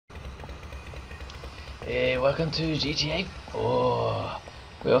Hey, welcome to GTA 4.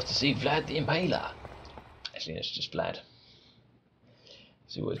 We're off to see Vlad the Impaler. Actually, it's just Vlad.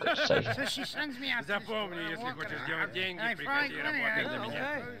 See what he's got to say. So she sends me out Запомни, если хочешь делать деньги, Hey, приходи Frank, работать для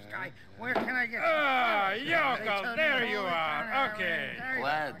меня. Where can I get Ah, Yoko, there you are. Okay.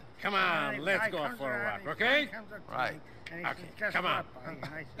 Glad. Come on, let's go for a walk, okay? Right. Okay, come on.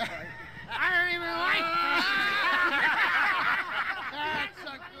 I don't even like That's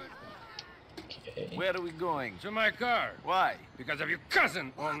so good. Okay. Where are we going? To my car. Why? Because of your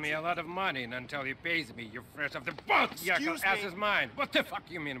cousin owed me a lot of money, and until he pays me, you're fresh off the boat. Yoko, ass is mine. What the fuck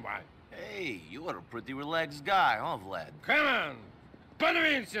you mean why? Hey, you are a pretty relaxed guy, huh, Vlad? Come on.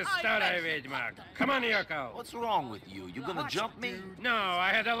 Подвинься, старая ведьма. Come on, Yoko. What's wrong with you? You gonna jump me? No, I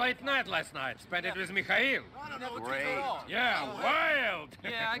had a late night last night. Spent it with Mikhail. Great. Yeah, wild.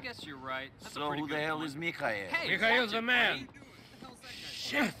 Yeah, I guess you're right. That's So who the hell is Mikhail? Hey, Mikhail's watch the it, man. buddy.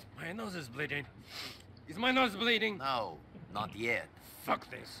 Shit, my nose is bleeding. Is my nose bleeding? No, not yet. Fuck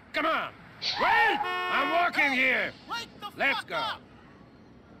this. Come on. Wait! I'm walking here. Let's go.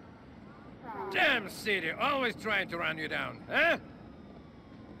 Damn city, always trying to run you down, huh?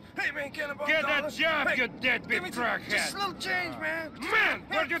 Hey man, can I Get a job, you deadbeat truckhead. Just a little change, man. Man,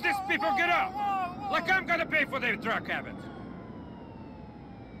 where do these people get up? Like I'm gonna pay for their drug habits.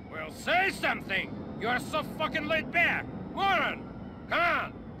 Well, say something. You are so fucking laid back. Warren, come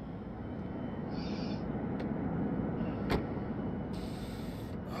on.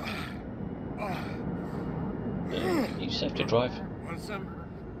 You just have to drive. Want some?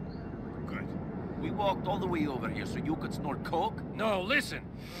 Good. We walked all the way over here so you could snort coke? No, listen.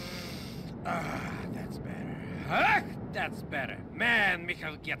 That's better. Huh? That's better. Man,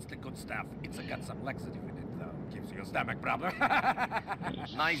 Mikhail gets the good stuff. It's got some laxative in it, though. Gives you a stomach problem.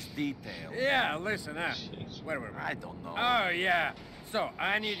 Nice detail. Yeah, listen, Jeez. Where were we? I don't know. Oh, yeah. So,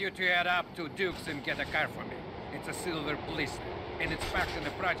 I need you to head up to Duke's and get a car for me. It's a silver police, and it's parked in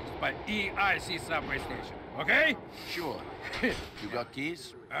the project by EIC subway station. Okay? Sure. You got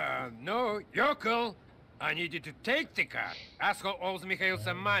keys? No, Yoko. I need you to take the car. Asshole owes Mikhail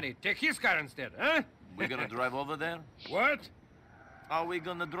some money. Take his car instead, huh? We're gonna drive over there? What? Are we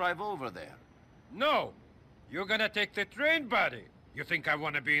gonna drive over there? No. You're gonna take the train, buddy. You think I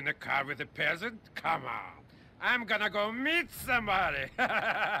want to be in the car with a peasant? Come on. I'm gonna go meet somebody.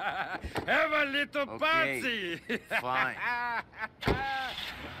 Have a little Okay, party. fine.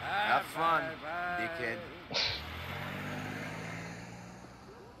 Have fun, dickhead.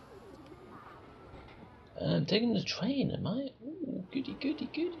 I'm taking the train, am I? Ooh, goody, goody,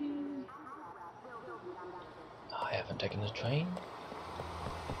 goody. I haven't taken the train.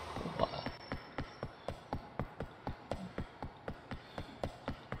 What?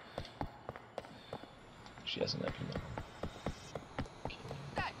 She hasn't opened it. Okay.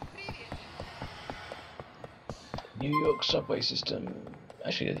 New York subway system.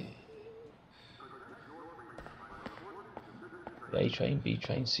 Actually, the A train, B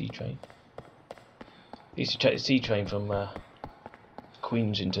train, C train. Used to take the C train from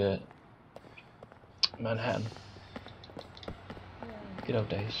Queens into Manhattan. Good old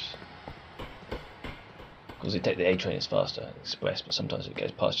days. Because they take the A train, it's faster, express, but sometimes it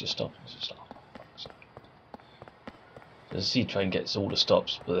goes past your stop. It's just like, oh, fuck's sake. So the C train gets all the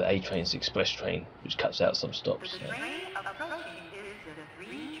stops, but the A train is the express train, which cuts out some stops. So. I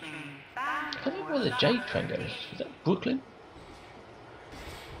can't remember where the J train goes. Is that Brooklyn?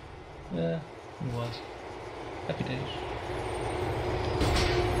 Yeah, it was. Happy days.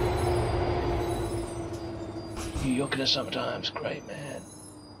 New York in the summertime's great, man.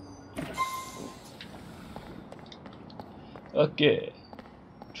 Okay.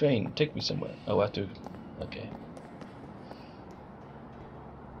 Train, take me somewhere. Oh, I have to. Okay.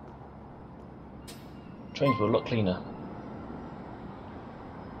 Trains were a lot cleaner.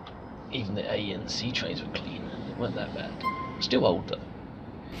 Even the A and C trains were clean. They weren't that bad. Still old though.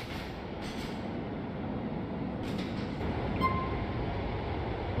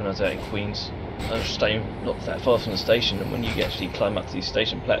 When I was out in Queens, I was staying not that far from the station, and when you actually climb up to these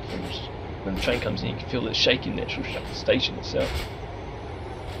station platforms, when the train comes in, you can feel it shaking the actual station itself.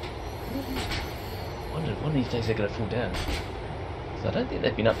 I wonder one of these days they're going to fall down. So I don't think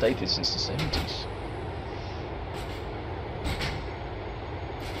they've been updated since the 70s.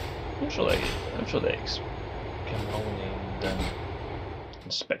 I'm sure they come along and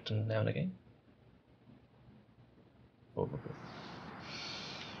inspect them now and again. Probably.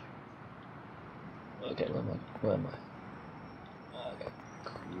 Okay, where am I? Okay,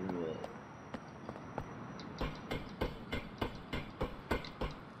 cool.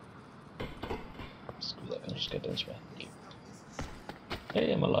 Screw that, I'll just go down this way.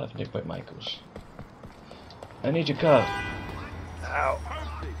 Hey, I'm alive, Nick break my ankles. I need your car. Ow.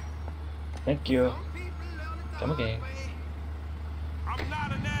 Thank you. Come again. I'm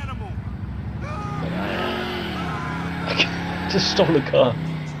not an animal. I just stole a car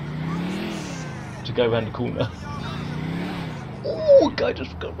to go around the corner. Oh, guy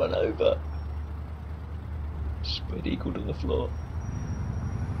just got run over. Spread eagle to the floor.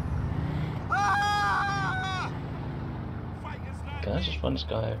 Can I just run this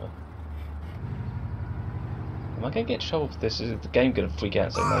guy over? Am I going to get in trouble for this? Is the game going to freak out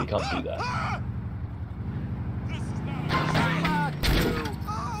and say, no, you can't do that?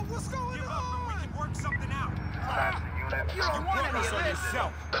 What's going on? We can work something out. You don't want any of this.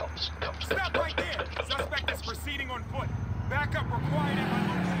 Cops. Stop right there. Suspect is proceeding on foot. Backup required at my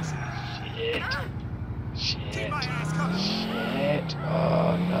location. Keep my ass covered. Shit.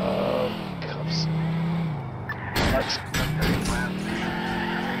 Oh no. Cops. What?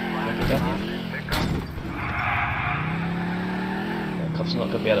 Can I get down here? The cops are not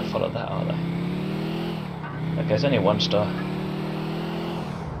going to be able to follow that, are they? Okay, there's only one star.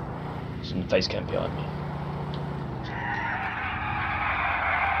 There's a face cam behind me.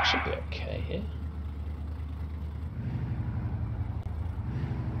 Should be okay here.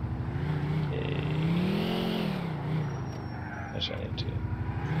 Actually, I need to go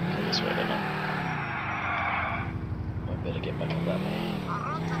this way, don't I? I better get back up that way.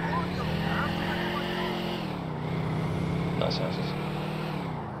 Nice houses.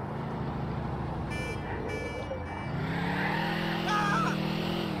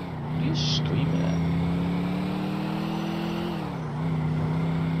 What are you screaming at?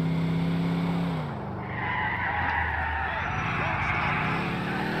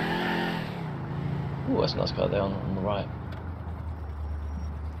 Ooh, that's a nice car there on the right.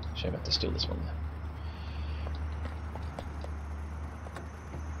 Shame I have to steal this one there.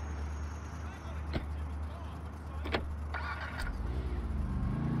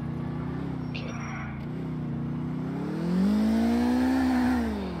 Okay.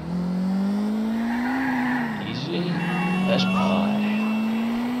 Easy as pie.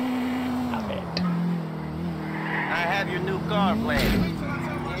 Have it. I have your new car, Blade.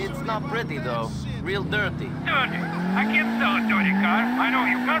 It's not pretty, though. Real dirty. Dirty? I can't sell a dirty car. I know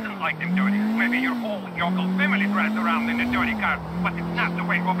your cousin liked them dirty. Maybe your whole yokel family drives around in a dirty car. But it's not the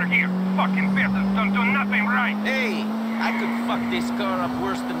way over here. Fucking peasants don't do nothing right. Hey, I could fuck this car up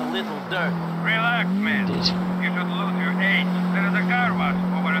worse than a little dirt. Relax, man. You should lose your age. There is a car wash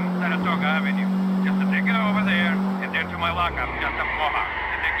over on Saratoga Avenue. Just to take it over there, and then to my lockup, just a mohawk.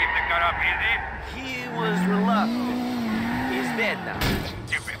 Did they keep the car up easy? He was reluctant. He's dead now.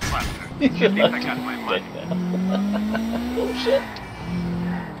 Stupid bastard. At At least I got my money. Oh shit!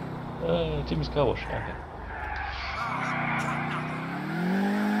 Jimmy's car wash. Okay.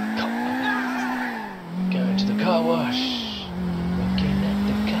 Going to the car wash. Looking at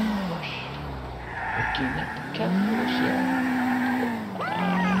the car wash. Looking at the car wash. Yeah.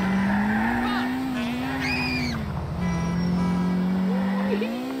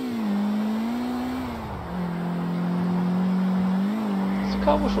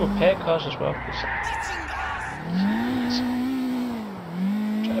 Car wash for repair cars as well. Jeez.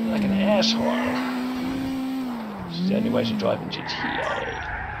 Driving like an asshole. This is the only way to drive in GTA.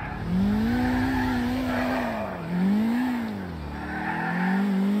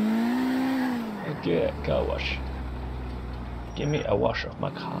 Okay, car wash. Give me a wash of my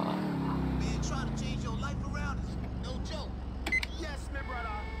car. Man, trying to change your life around is no joke. Yes, my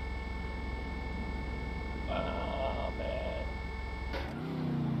brother. Oh man.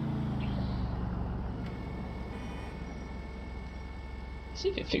 See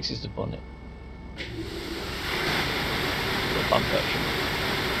if it fixes the bonnet. The bumper action.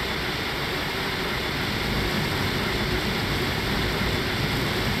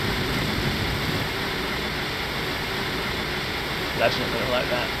 That's not gonna like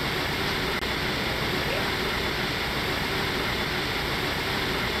that. Yeah.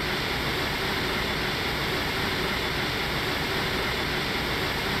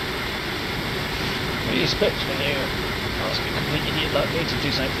 What do you expect when you ask a complete idiot like me to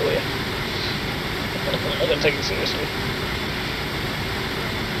do something for you? I don't take it seriously.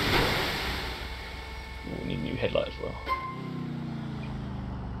 Ooh, we need a new headlight as well.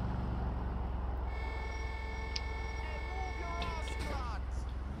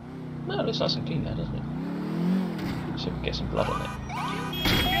 No, it looks nice and clean now, doesn't it? See if we can get some blood on it.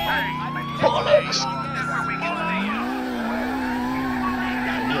 Bollocks!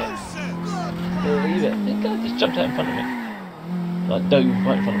 Believe it. The guy just jumped out in front of me. Like dove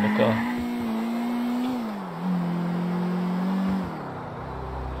right in front of my car.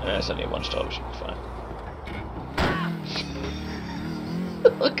 It's only a 1 star, we should be fine.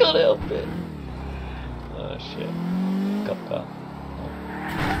 I can't help it. Oh shit. Cop car. Oh.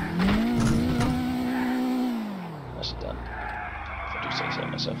 That's done. If I do say so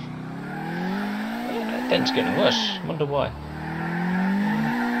myself. Yeah, Dent's getting worse. Wonder why.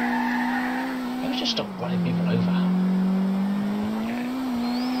 Maybe just stop running people over.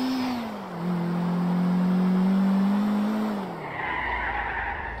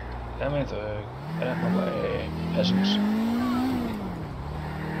 Coming through. Get out of my way, peasants.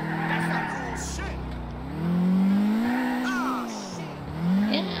 That's not cool shit. Ah, shit.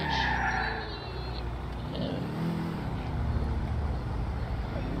 Yes. Yeah.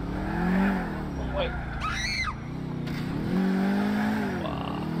 Oh, wait.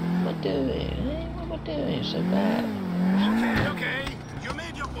 Wow. What am I doing? What am I doing so bad? Okay. You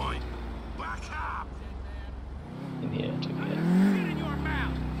made your point. Back up. In here, take it. Shit in your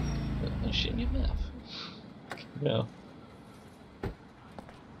mouth. No shit in your mouth. No. What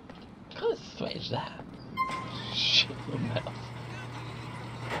kind of threat is that? Shit in your mouth.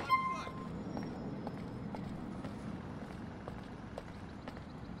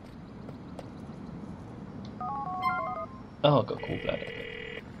 Oh, I got cool blood.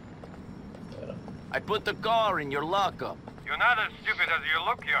 I put the car in your lockup. You're not as stupid as you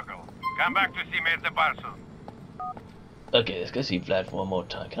look, Yokel. Come back to see me at the bar soon. Okay, let's go see Vlad for one more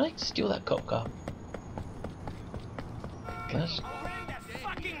time. Can I steal that cop car? Can I? Bring that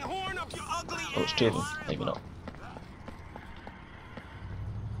fucking horn up your ugly Oh, it's two of them. Maybe not.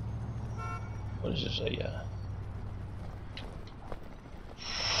 What does it say?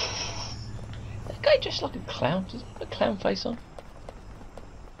 That guy dressed like a clown. Does he have a clown face on?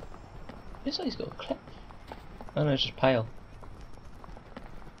 Looks like he's got a clown. Oh no, it's just pale.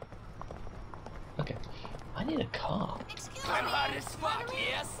 Okay. I need a car. I'm hot as fuck,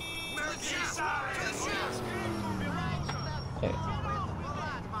 yes? Okay.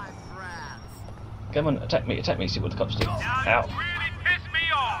 Come on, attack me, see what the cops do. Ow. Really piss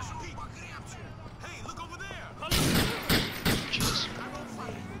me off! Hey, look over there. Jesus.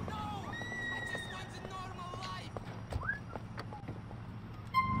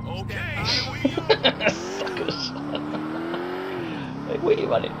 Okay, Suckers. Hey, where are you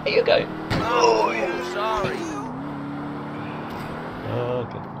running? Here you go. Oh, sorry. Oh,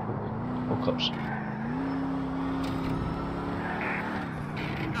 okay. More cops.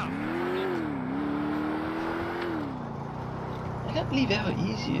 I can't believe how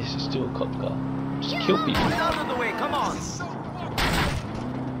easy it is to steal a cop car. Just kill people. Get out of the way, come on.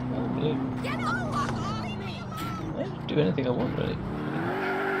 Unbelievable. I don't do anything I want, really.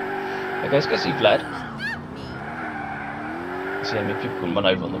 Okay, let's go see Vlad. See how many people can run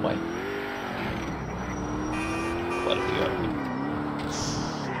over on the way. Quite a few, I think.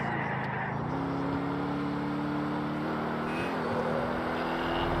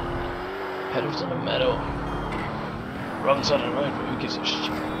 Pedals on the metal. Wrong side of the road, but who gives a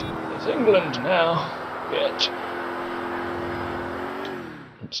shit? It's England now, bitch.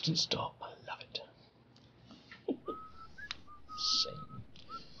 Instant stop, I love it. Same.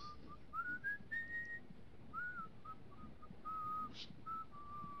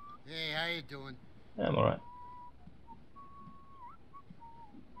 Hey, how you doing? Yeah, I'm alright.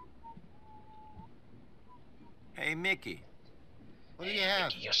 Hey, Mickey. What do you have?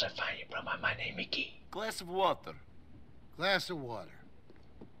 Mickey, you're so fine, you brought my name, Mickey. Glass of water. Glass of water.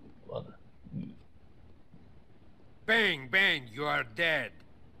 What? Bang, bang, you are dead.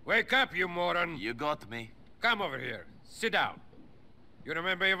 Wake up, you moron. You got me. Come over here. Sit down. You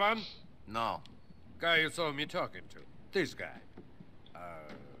remember Ivan? No. Guy you saw me talking to. This guy.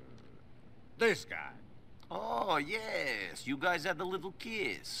 This guy. Oh, yes. You guys had a little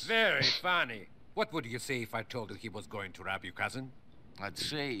kiss. Very funny. What would you say if I told you he was going to rob your cousin? I'd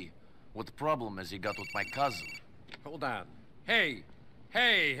say, what problem has he got with my cousin? Hold on. Hey,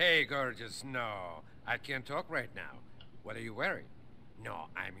 gorgeous. No, I can't talk right now. What are you wearing? No,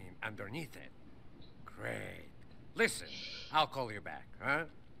 I mean underneath it. Great. Listen, I'll call you back, huh?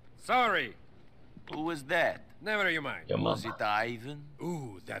 Sorry. Who was that? Never you mind. Your mum. Was it Ivan?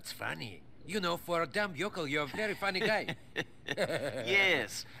 Ooh, that's funny. You know, for a dumb yokel, you're a very funny guy.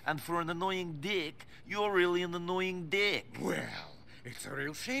 Yes, and for an annoying dick, you're really an annoying dick. Well, it's a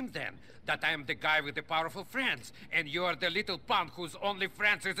real shame then that I'm the guy with the powerful friends, and you're the little punk whose only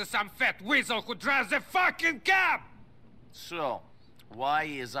friends is some fat weasel who drives the fucking cab! So, why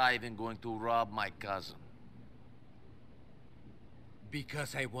is Ivan going to rob my cousin?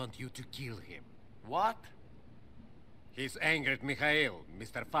 Because I want you to kill him. What? He's angry at Mikhail,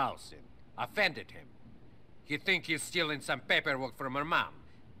 Mr. Faustin. Offended him. He think he's stealing some paperwork from her mom.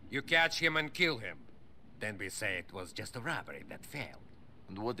 You catch him and kill him. Then we say it was just a robbery that failed.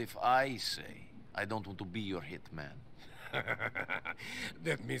 And what if I say I don't want to be your hitman?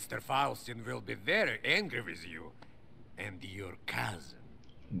 That Mr. Faustin will be very angry with you. And your cousin.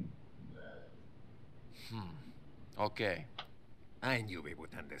 Okay. I knew we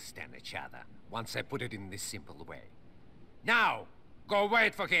would understand each other once I put it in this simple way. Now, go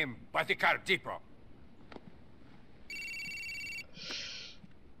wait for him by the car depot.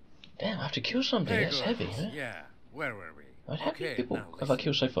 Damn, I have to kill somebody. Very That's good. heavy, huh? Yeah, where were we? How many people now have I listen.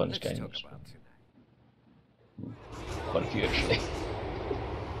 killed so far in this Let's game? talk about tonight. Quite a few, actually.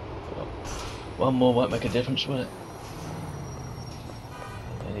 One more won't make a difference, will it?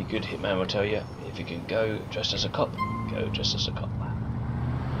 Any good hitman will tell you, if you can go dressed as a cop, go dressed as a cop.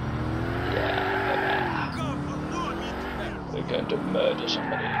 Yeah, we're going to murder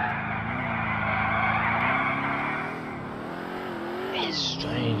somebody. It's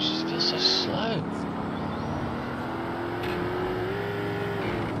strange, it feels so slow.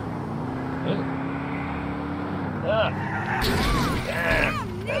 Oh. Ah.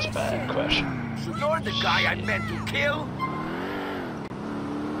 Damn, that's bad, crash. You're the guy I meant to kill?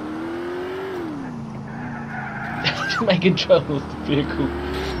 Making trouble with the vehicle.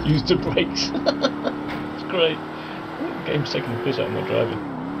 Use the brakes. It's great. The game's taking the piss out of my driving.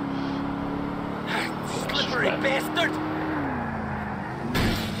 Slippery bastard!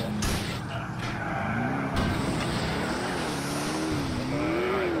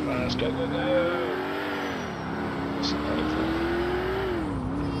 Come on, let's go, go, go. This is painful.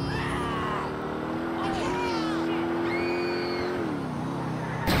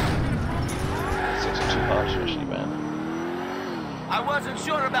 It's too hard, especially, man. I wasn't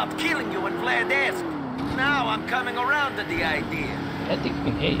sure about killing you when Vlad asked. Now I'm coming around to the idea. I think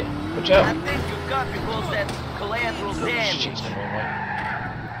we can hear you. Watch out. I think you got because that collateral Oh, damage. shit, it's the wrong way.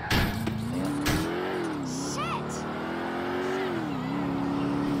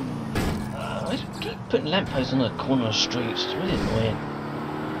 I just keep putting lampposts on the corner of the streets. It's really annoying.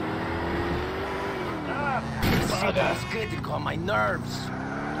 It's getting on my nerves.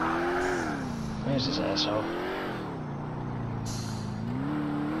 Where's this asshole?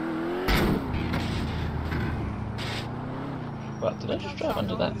 What, did I just drive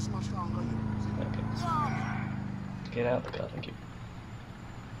under that? Okay. Get out of the car, thank you.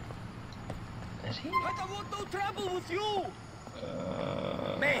 Is he? I don't want no trouble with you!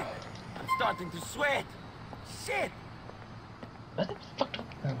 Man, I'm starting to sweat. Shit! What the fuck?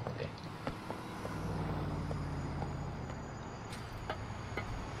 Oh, okay.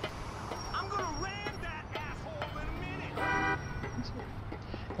 I'm gonna ram that asshole in a minute!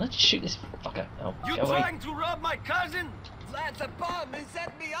 Can I just shoot this fucker? Oh, You go away. trying to rob my cousin? Vlad's a bum, he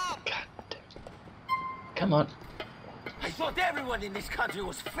set me up! God damn. Come on. I thought everyone in this country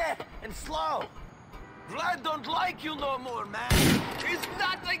was fat and slow. Vlad don't like you no more, man. There's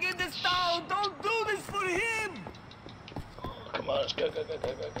nothing in this town. Don't do this for him. Oh, come on, let's go, go, go, go,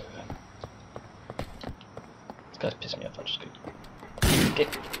 go, go, go. This guy's pissing me off, I'll just go.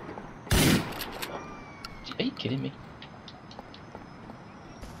 Get. Are you kidding me?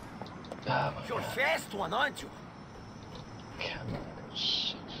 Oh my You're a God. fast one, aren't you? Come on.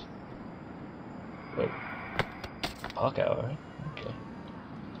 Shucks. Whoa. Park out, alright? Okay.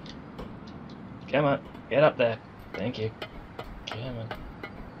 Come on, get up there. Thank you. Come on.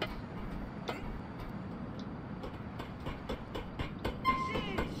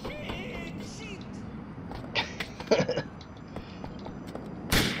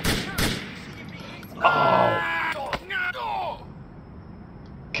 Oh!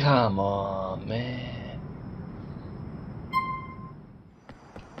 Come on, man.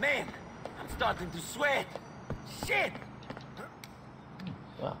 Man, I'm starting to sweat. Shit!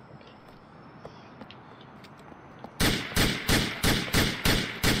 Wow.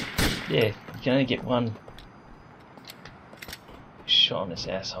 Yeah, you can only get one shot on this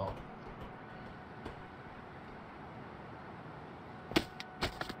asshole.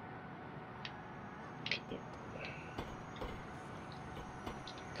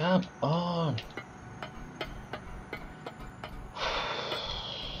 Come on.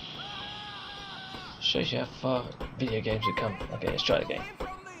 Shows you how far video games have come. Okay, let's try it again.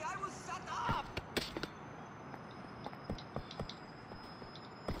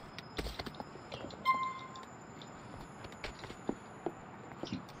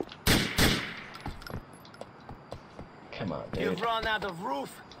 Come on, dude. You've run out of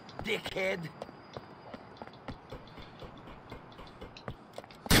roof, dickhead.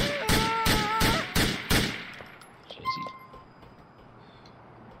 Jersey.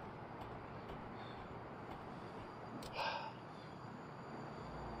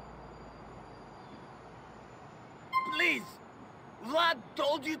 Please, Vlad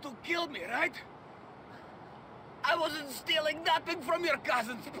told you to kill me, right? I wasn't stealing nothing from your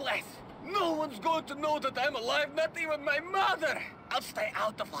cousin's place. No one's going to know that I'm alive, not even my mother. I'll stay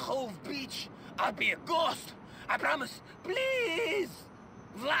out of Hove Beach. I'll be a ghost. I promise. Please.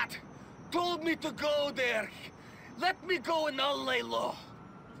 Vlad told me to go there. Let me go and I'll lay low.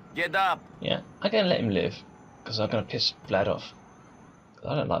 Get up. Yeah, I'm gonna let him live, because I'm gonna piss Vlad off.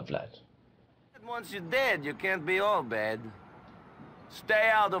 I don't like Vlad. Once you're dead, you can't be all bad. Stay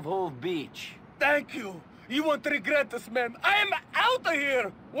out of Hove Beach. Thank you. You won't regret this, man. I'm out of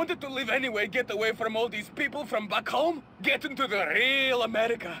here. Wanted to live anyway, get away from all these people from back home. Get into the real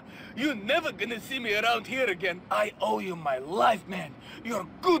America. You're never gonna see me around here again. I owe you my life, man. You're a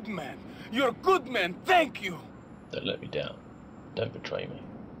good man. You're a good man. Thank you. Don't let me down. Don't betray me.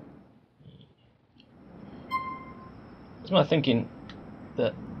 It's my thinking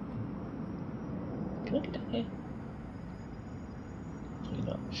that... Can I get down here? Probably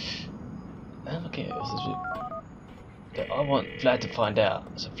not. Okay, that I want Vlad to find out,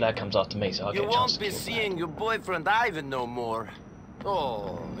 so Vlad comes after me, so I'll get a chance to kill Vlad. You won't be seeing your boyfriend Ivan no more.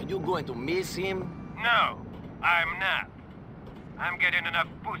 Oh, are you going to miss him? No, I'm not. I'm getting enough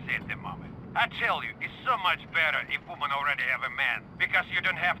pussy at the moment. I tell you, it's so much better if women already have a man, because you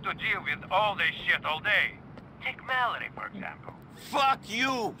don't have to deal with all this shit all day. Take Mallory, for example. Fuck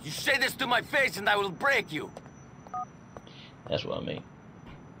you! You say this to my face and I will break you! That's what I mean.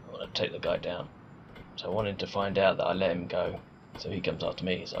 I want to take the guy down. So I wanted to find out that I let him go, so he comes after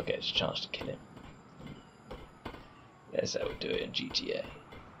me, so I get a chance to kill him. That's how we do it in GTA.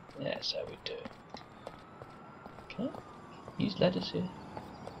 That's how we do it. Can I use ladders here?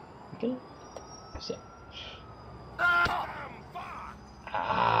 Can I? What's that?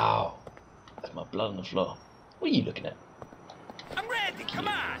 Ow! That's my blood on the floor. What are you looking at? I'm ready, come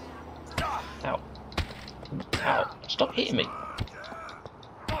on! Ow. Ow. Stop hitting me.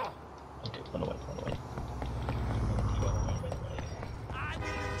 Okay, run away, run away. I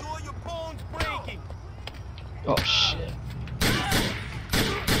will enjoy your bones breaking! Oh shit.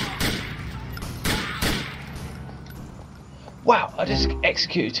 Wow, I just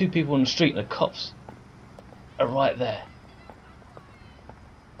executed 2 people on the street and the cops are right there.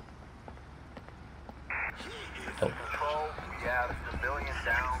 Oh.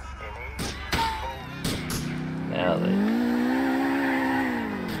 Now then.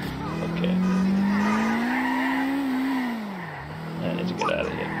 Okay. I need to get out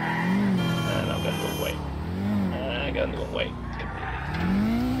of here. And I'm going the wrong way. I'm going the wrong way. Completely.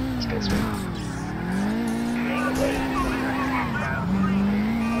 Let's go this way. Out of the way.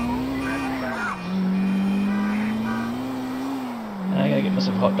 I gotta get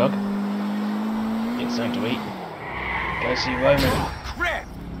myself a hot dog. Get something to eat. Go see Roman. Crap!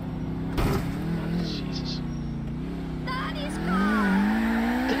 Jesus. Daddy's car!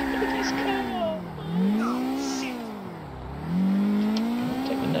 Daddy's car!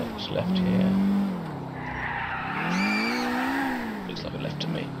 Take the next left here. Looks like a left to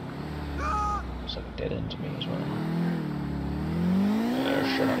me. Looks like a dead end to me as well.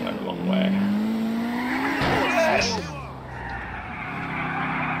 Shit, I'm going the wrong way. Yes!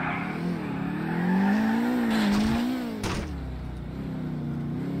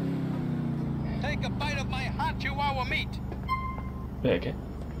 Take a bite of my hot chihuahua meat! Yeah, okay.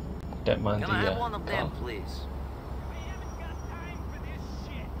 Don't mind Can I the have one of them, car. please? We haven't got time for this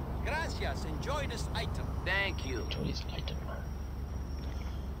shit. Gracias, enjoy this item. Thank you. Enjoy this item, man.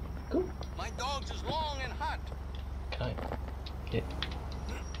 Cool. My dog's is long and hot. Can I get...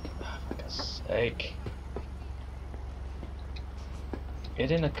 Oh, for God's sake.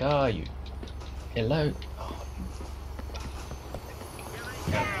 Get in the car, you... Hello? Oh,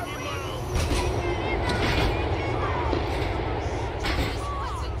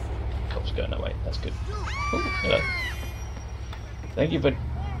 Cops going that way, that's good. Ooh, hello. Thank you for...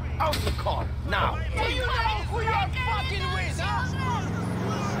 Out the car, now! Do you know who you're fucking with, huh?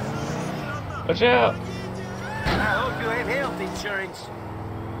 Watch out! I hope you have health insurance.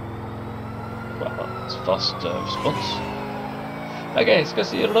 Well, it's fast response. Okay, let's go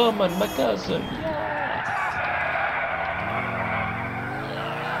see Roman, my cousin. You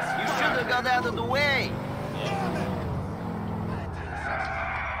should have got out of the way.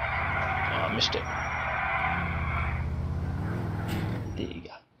 Oh, I missed it. There you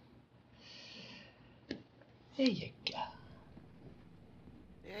go. There you go.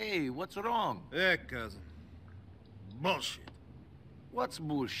 Hey, what's wrong? Yeah, cousin. Bullshit. What's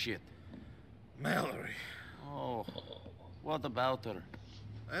bullshit? Mallory. Oh, what about her?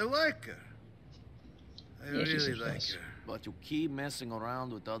 I like her. I Yeah, she really seems like nice. her. But you keep messing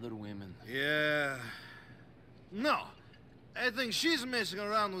around with other women. Yeah. No. I think she's messing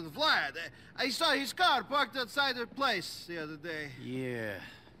around with Vlad. I saw his car parked outside her place the other day. Yeah.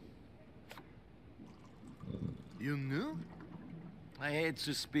 You knew? I had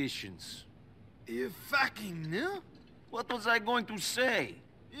suspicions. You fucking knew? What was I going to say?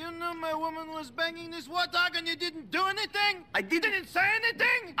 You knew my woman was banging this warthog and you didn't do anything? I didn't say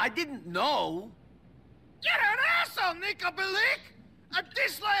anything? I didn't know. You're an asshole, Niko Bellic! A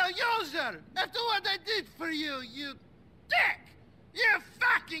disloyal user! After what I did for you, you dick! You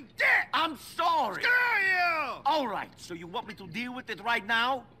fucking dick! I'm sorry. Screw you! All right, so you want me to deal with it right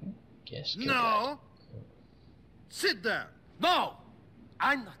now? Yes. No. Sit down. No!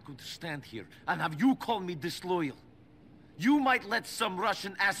 I'm not going to stand here and have you call me disloyal. You might let some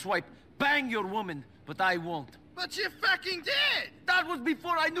Russian asswipe bang your woman, but I won't. But you fucking did! That was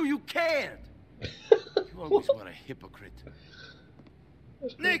before I knew you cared. You always were a hypocrite.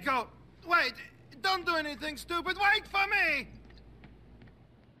 Niko, wait. Don't do anything stupid. Wait for me!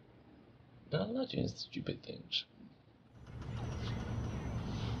 No, I'm not doing stupid things.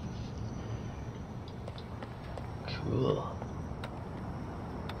 Cool.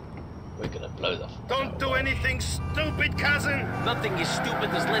 We're gonna blow the Don't do anything stupid, cousin! Nothing as stupid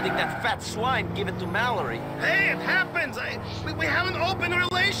as letting that fat swine give it to Mallory. Hey, it happens. We have an open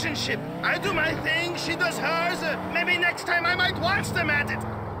relationship. I do my thing, she does hers. Maybe next time I might watch them at it.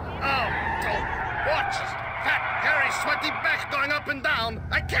 Oh, don't watch his fat, hairy, sweaty back going up and down.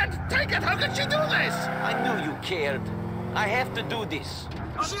 I can't take it. How could she do this? I knew you cared. I have to do this.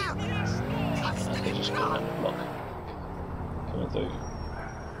 I could just go around the block. Coming through.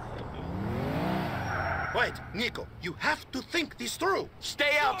 Wait, Niko, you have to think this through.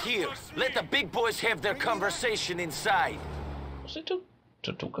 Stay out here. Let the big boys have their conversation inside. What's it to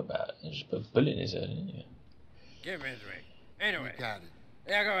talk about? Just put a bullet in his head, didn't you? Give me a drink. Anyway, Got it.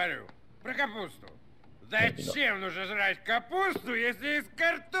 я говорю про капусту. Зачем нужно жрать капусту, если есть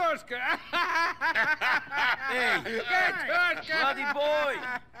картошка? Hey, Картошка! bloody boy!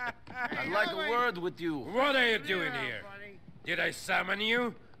 I'd like a word with you. What are you doing here? Did I summon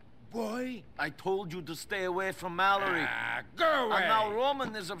you? Boy, I told you to stay away from Mallory. Ah, go away! And now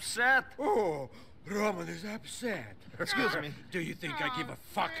Roman is upset. Oh, Roman is upset. Excuse me. Do you think I give a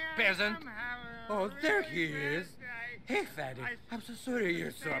fuck, peasant? Oh, there he is. Hey, fatty, I'm so sorry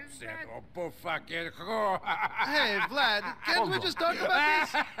you're so upset. Oh, poor fucking whore. Hey, Vlad, can't we just talk about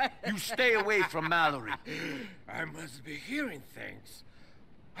this? You stay away from Mallory. I must be hearing things.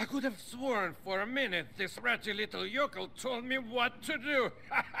 I could have sworn for a minute this ratty little yokel told me what to do.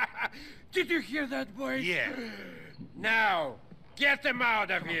 Did you hear that, boys? Yeah. Now, get them out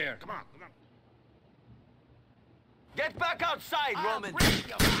of here. Come on. Get back outside, Roman.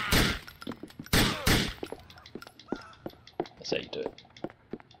 That's how you do it.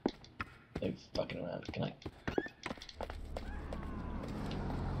 No fucking around, can I?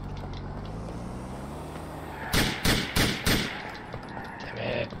 Damn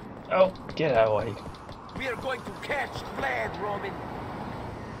it. Oh, get out of the way. We are going to catch Vlad, Roman.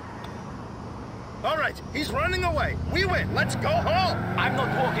 All right, he's running away. We win. Let's go home. I'm not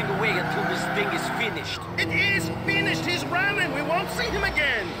walking away until this thing is finished. It is finished. He's running. We won't see him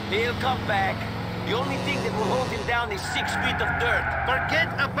again. He'll come back. The only thing that will hold him down is 6 feet of dirt.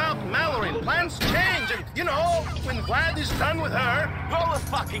 Forget about Mallory. Plans change. And, you know, when Vlad is done with her... Grow a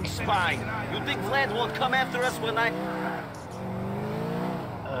fucking spine. You think Vlad won't come after us when I...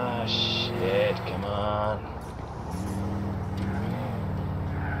 Ah, shit, come on.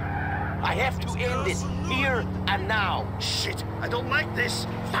 I have to end it here and now. Shit, I don't like this.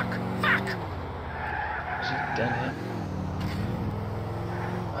 Fuck. What's he done here?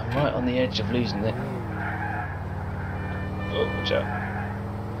 I'm right on the edge of losing it. Oh, watch out.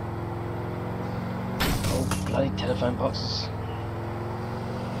 Oh, bloody telephone boxes.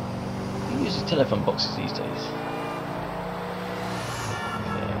 Who uses telephone boxes these days?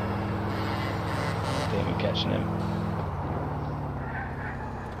 Yeah. I think we're catching him.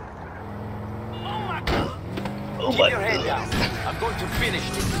 Oh Keep my your head down. I'm going to finish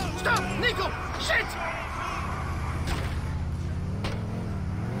this. Stop, Niko. Shit.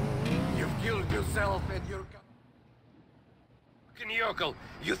 You've killed yourself and your... Fucking yokel,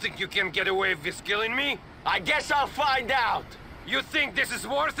 you think you can get away with killing me? I guess I'll find out. You think this is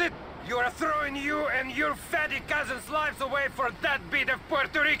worth it? You're throwing you and your fatty cousin's lives away for that bit of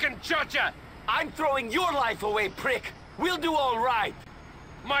Puerto Rican chocha! I'm throwing your life away, prick. We'll do all right.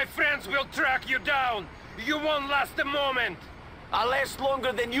 My friends will track you down! You won't last a moment! I'll last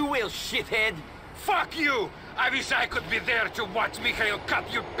longer than you will, shithead. Fuck you! I wish I could be there to watch Mikhail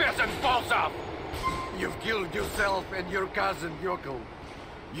cut your peasant balls off! You've killed yourself and your cousin, Yokel.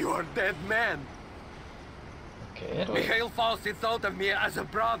 You are dead man. Okay, how do I... Mikhail Falsy thought of me as a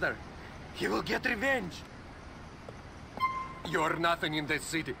brother. He will get revenge. You're nothing in this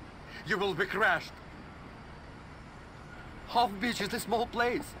city. You will be crushed. Half Beach is a small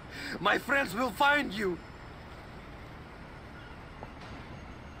place. My friends will find you.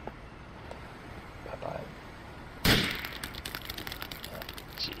 Bye-bye. Oh,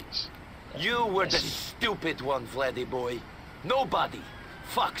 jeez. You were the Messy. stupid one, Vladdy boy. Nobody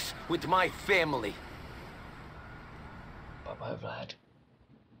fucks with my family. Bye-bye, Vlad.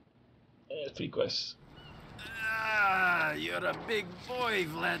 3 quests. Ah, you're a big boy,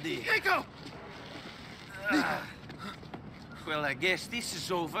 Vladdy. Niko! Well, I guess this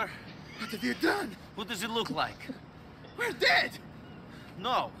is over. What have you done? What does it look like? We're dead!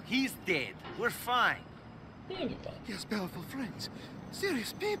 No, he's dead. We're fine. Yeah, it'll be fine. He has powerful friends.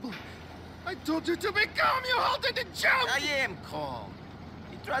 Serious people. I told you to be calm, you halted and jumped! I am calm.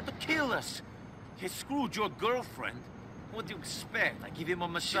 He tried to kill us. He screwed your girlfriend. What do you expect? I give him a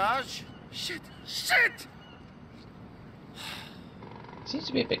massage? Shit! Shit! Seems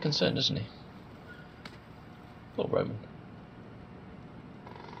to be a bit concerned, doesn't he? Poor Roman.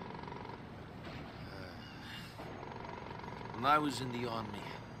 When I was in the army,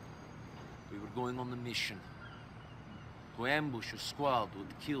 we were going on a mission to ambush a squad who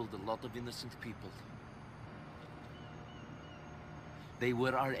had killed a lot of innocent people. They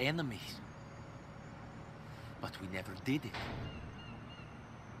were our enemies, but we never did it.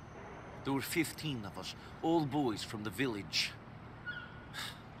 There were 15 of us, all boys from the village.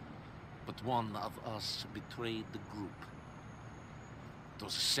 But one of us betrayed the group. It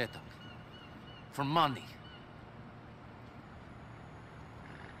was a setup. For money.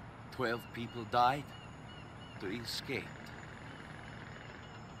 12 people died. 3 escaped.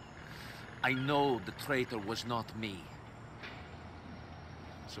 I know the traitor was not me.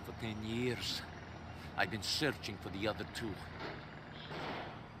 So for 10 years, I've been searching for the other 2.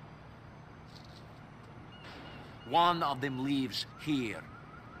 One of them lives here.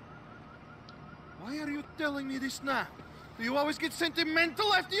 Why are you telling me this now? Do you always get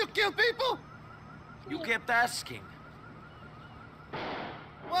sentimental after you kill people? You kept asking.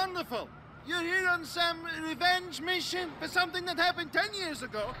 Wonderful. You're here on some revenge mission for something that happened 10 years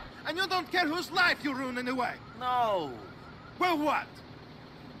ago, and you don't care whose life you ruin anyway. No, Well, what?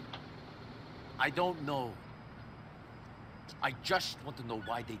 I don't know. I just want to know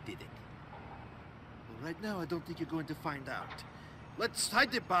why they did it. Well, right now, I don't think you're going to find out. Let's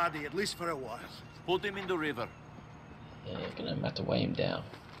hide the body, at least for a while. Put him in the river. Yeah, you're gonna have to weigh him down.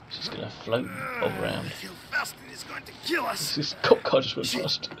 He's just gonna float around. I feel Faustin is going to kill us. This cop car just went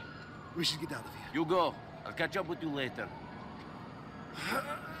past. We should get out of here. You go. I'll catch up with you later.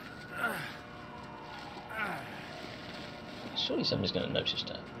 Surely somebody's gonna notice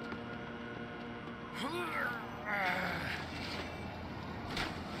that.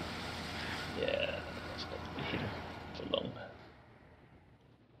 Yeah, that's got to be hidden for long.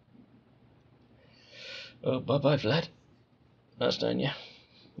 Oh, bye-bye, Vlad. That's done, yeah.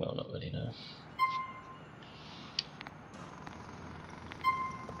 Well, not really, no.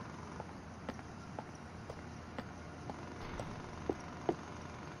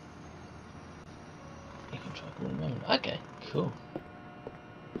 You can try calling Roman. Okay, cool.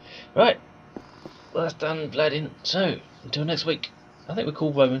 Right. Well, that's done, Vlad in. So, until next week, I think we'll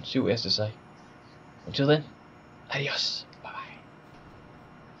call Roman, see what he has to say. Until then, adios.